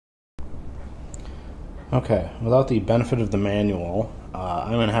Okay, without the benefit of the manual,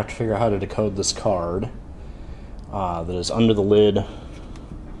 I'm going to have to figure out how to decode this card that is under the lid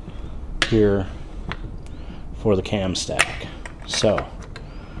here for the cam stack. So,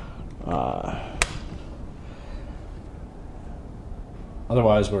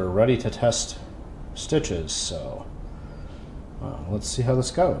 otherwise we're ready to test stitches, so let's see how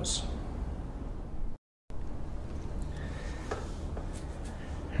this goes.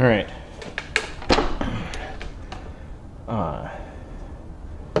 Alright.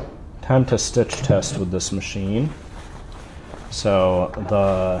 Time to stitch test with this machine. So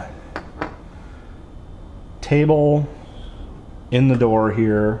the table in the door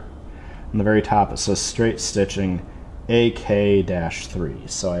here, on the very top, it says straight stitching AK-3.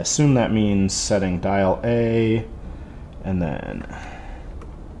 So I assume that means setting dial A and then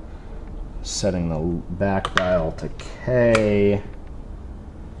setting the back dial to K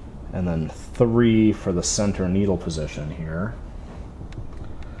and then 3 for the center needle position here.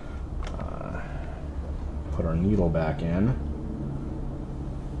 Put our needle back in.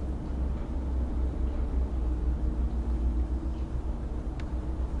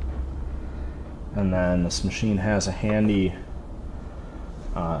 And then this machine has a handy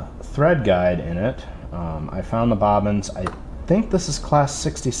thread guide in it. I found the bobbins. I think this is class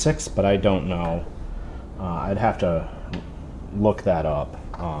 66, but I don't know. I'd have to look that up.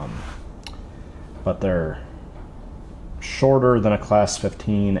 But they're shorter than a class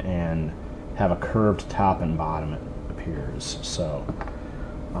 15 and have a curved top and bottom, it appears. So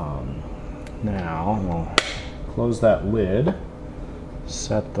now we'll close that lid,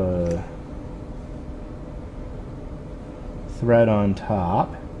 set the thread on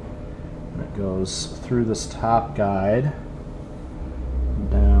top, and it goes through this top guide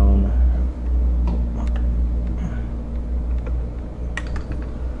down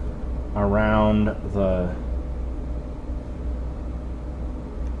around the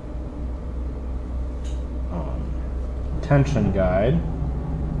tension guide,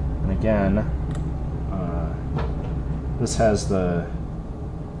 and again this has the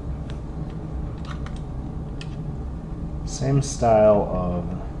same style of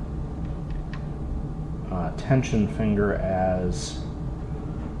tension finger as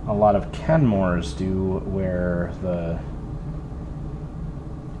a lot of Kenmores do, where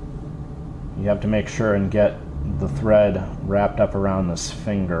you have to make sure and get the thread wrapped up around this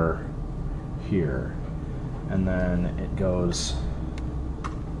finger here, and then it goes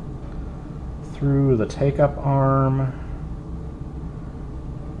through the take-up arm,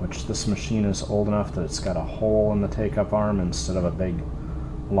 which this machine is old enough that it's got a hole in the take-up arm instead of a big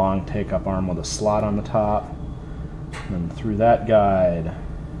long take-up arm with a slot on the top, and then through that guide,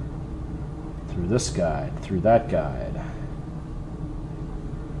 through this guide, through that guide,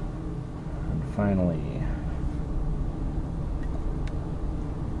 and finally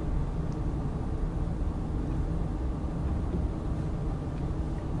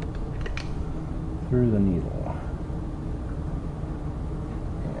through the needle.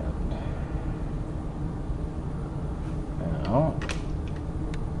 And now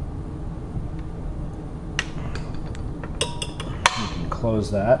we can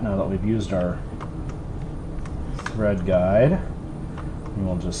close that now that we've used our thread guide, and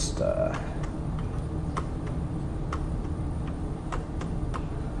we'll just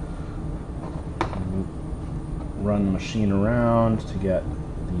run the machine around to get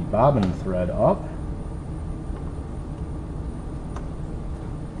the bobbin thread up.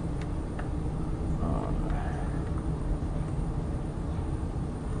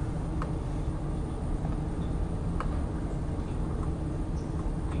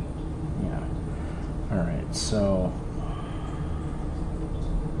 Alright, so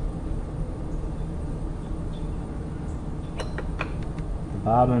the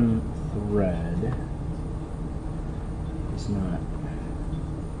bobbin thread is not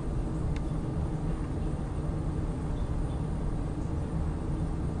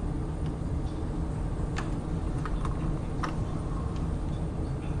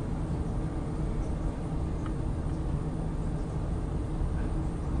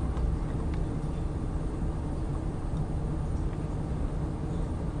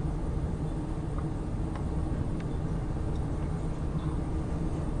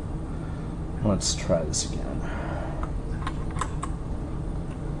Let's try this again.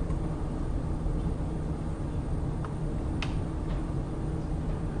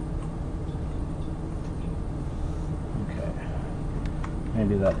 Okay.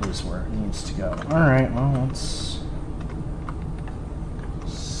 Maybe that is where it needs to go. Alright, well, let's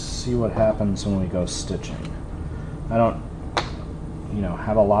see what happens when we go stitching. I don't,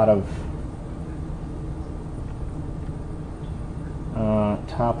 have a lot of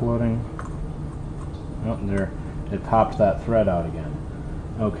Top loading. Oh, there. It popped that thread out again.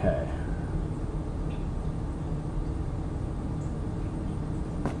 Okay.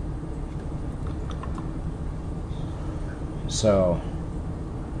 So,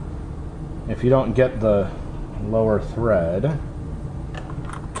 if you don't get the lower thread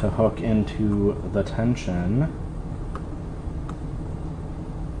to hook into the tension,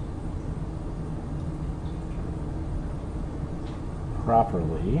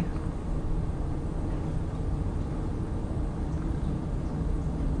 properly,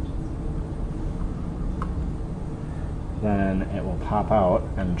 then it will pop out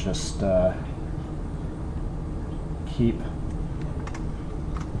and just keep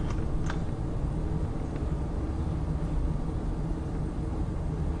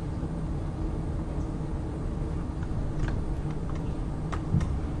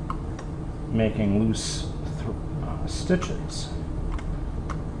making loose stitches.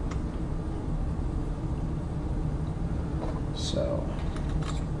 So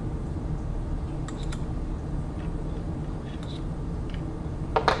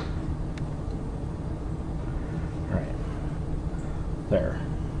right there.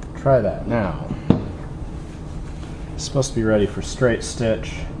 Try that now. It's supposed to be ready for straight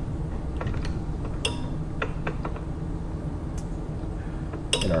stitch.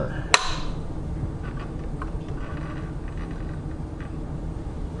 Get our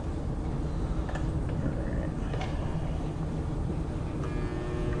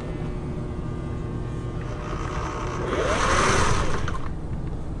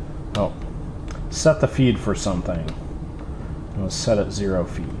set the feed for something. We'll set it 0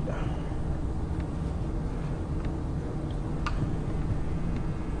 feed.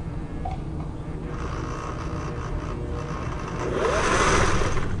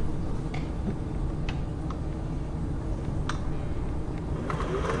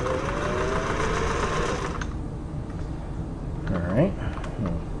 Alright.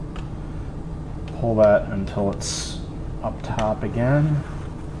 Pull that until it's up top again.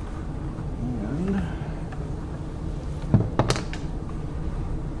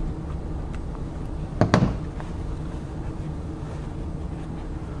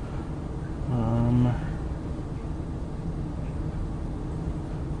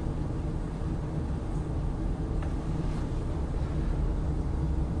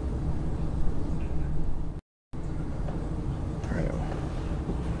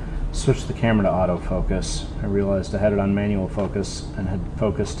 Switched the camera to autofocus. I realized I had it on manual focus and had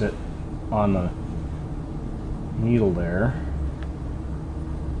focused it on the needle there.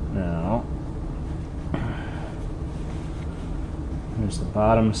 Now, here's the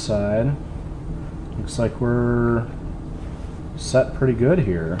bottom side. Looks like we're set pretty good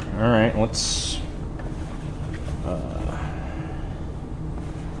here. Alright, let's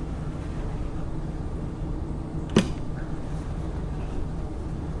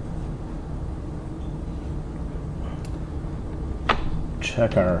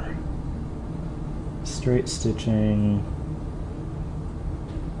check our straight stitching,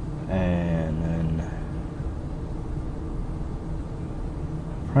 and then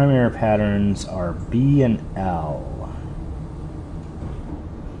primary patterns are B and L.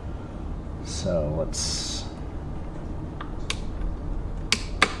 So let's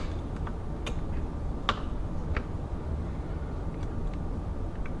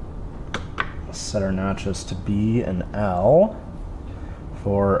set our notches to B and L.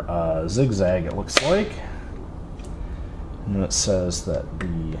 For zigzag, it looks like. And then it says that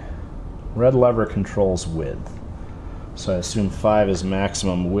the red lever controls width. So I assume 5 is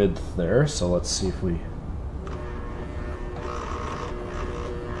maximum width there. So let's see if we...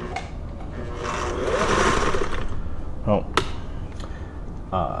 Oh.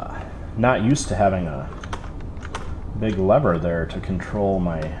 Not used to having a big lever there to control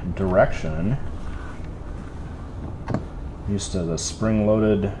my direction. Used to the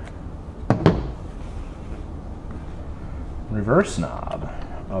spring-loaded reverse knob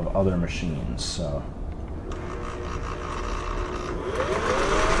of other machines, so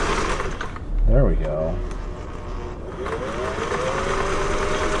there we go.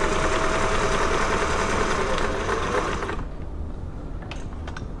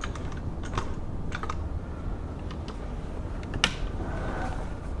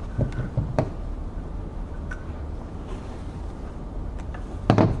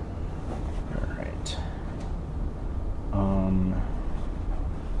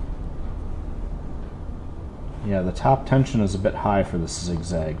 Yeah, the top tension is a bit high for this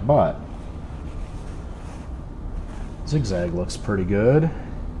zigzag, but zigzag looks pretty good.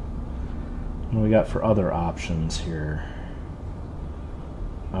 What do we got for other options here?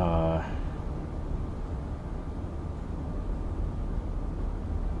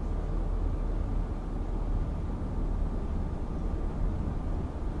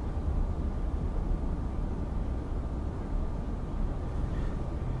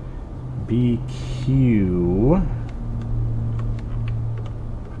 BQ.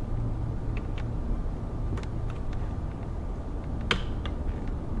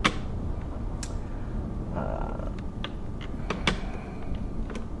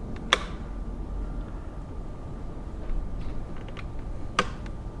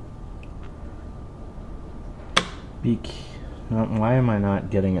 BQ. No, why am I not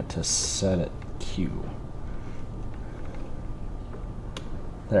getting it to set at Q?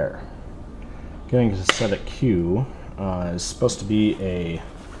 There. Getting to set at Q is supposed to be a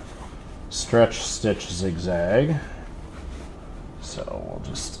stretch stitch zigzag. So we'll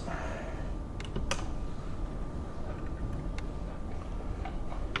just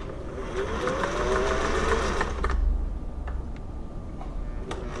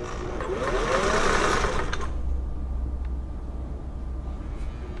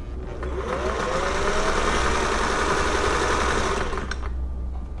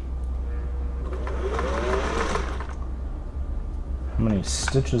how many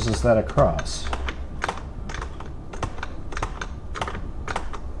stitches is that across?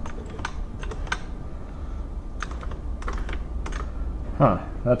 Huh,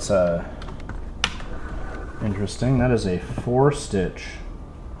 that's interesting. That is a 4-stitch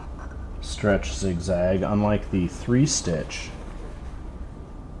stretch zigzag, unlike the 3-stitch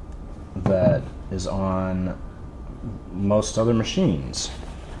that is on most other machines.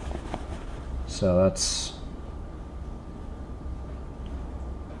 So that's,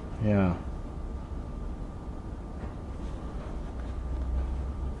 yeah.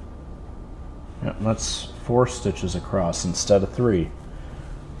 Yep, that's 4 stitches across instead of 3.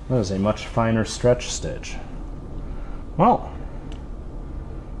 That is a much finer stretch stitch. Well,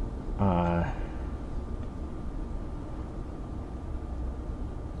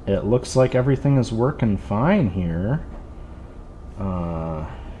 it looks like everything is working fine here.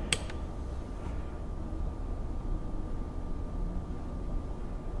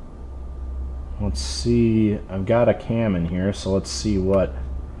 Let's see, I've got a cam in here, so let's see what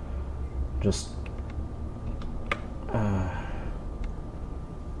just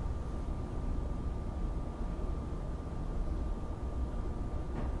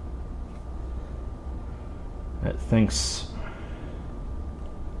it thinks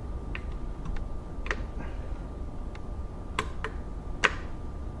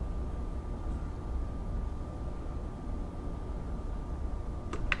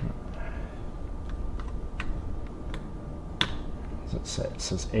what does it say? It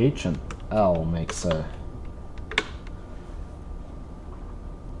says H and L makes a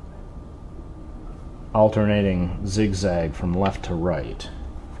alternating zigzag from left to right.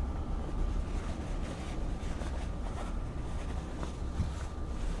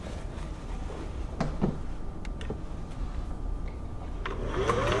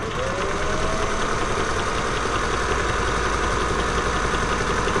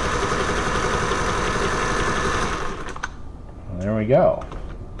 There we go.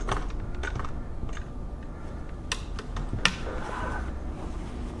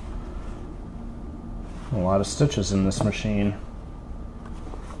 A lot of stitches in this machine.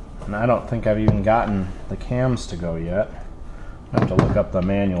 And I don't think I've even gotten the cams to go yet. I have to look up the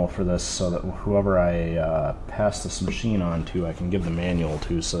manual for this so that whoever I pass this machine on to, I can give the manual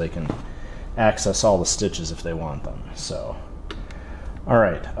to so they can access all the stitches if they want them. So,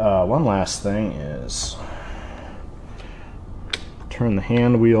 alright, one last thing is turn the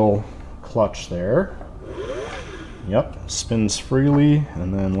hand wheel clutch there. Yep, spins freely,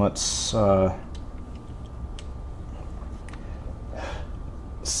 and then let's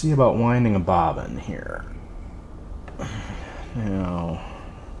see about winding a bobbin here. Now,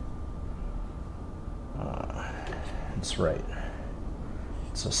 that's right.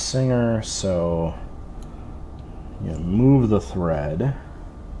 It's a Singer, so you move the thread,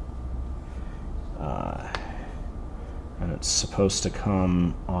 and it's supposed to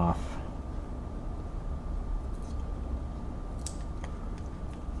come off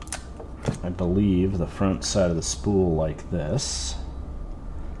I believe the front side of the spool like this,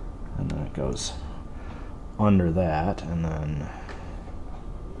 and then it goes under that, and then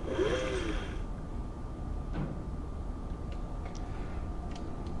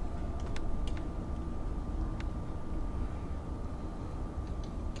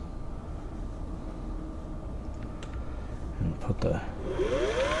put the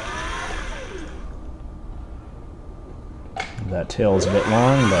That tail is a bit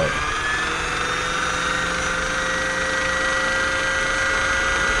long, but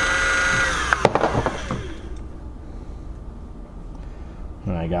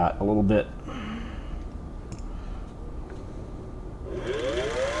and I got a little bit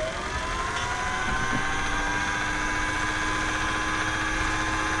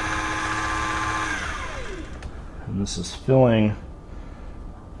and this is filling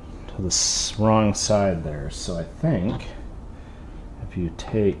to the wrong side there, so I think if you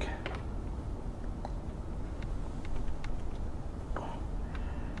take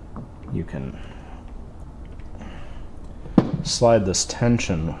you can slide this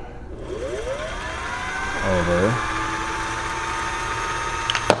tension over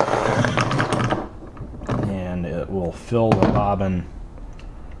and it will fill the bobbin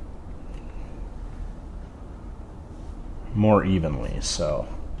more evenly. So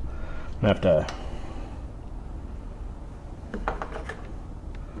I'm gonna have to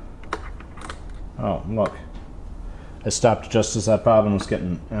oh, look. I stopped just as that bobbin was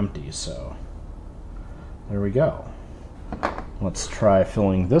getting empty, so there we go. Let's try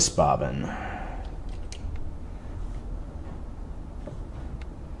filling this bobbin.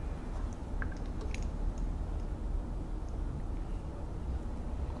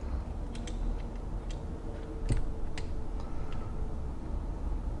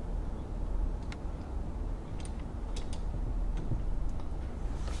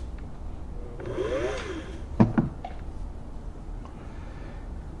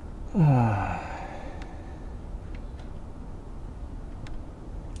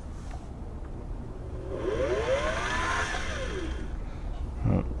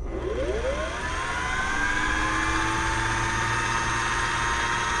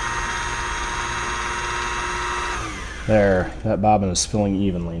 There, that bobbin is filling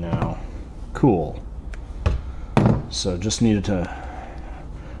evenly now. Cool. So just needed to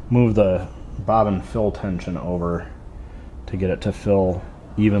move the bobbin fill tension over to get it to fill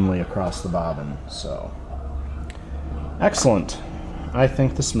evenly across the bobbin. So excellent. I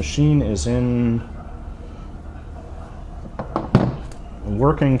think this machine is in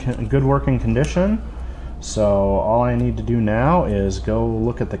good working condition. So all I need to do now is go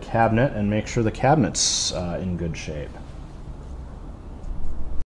look at the cabinet and make sure the cabinet's in good shape.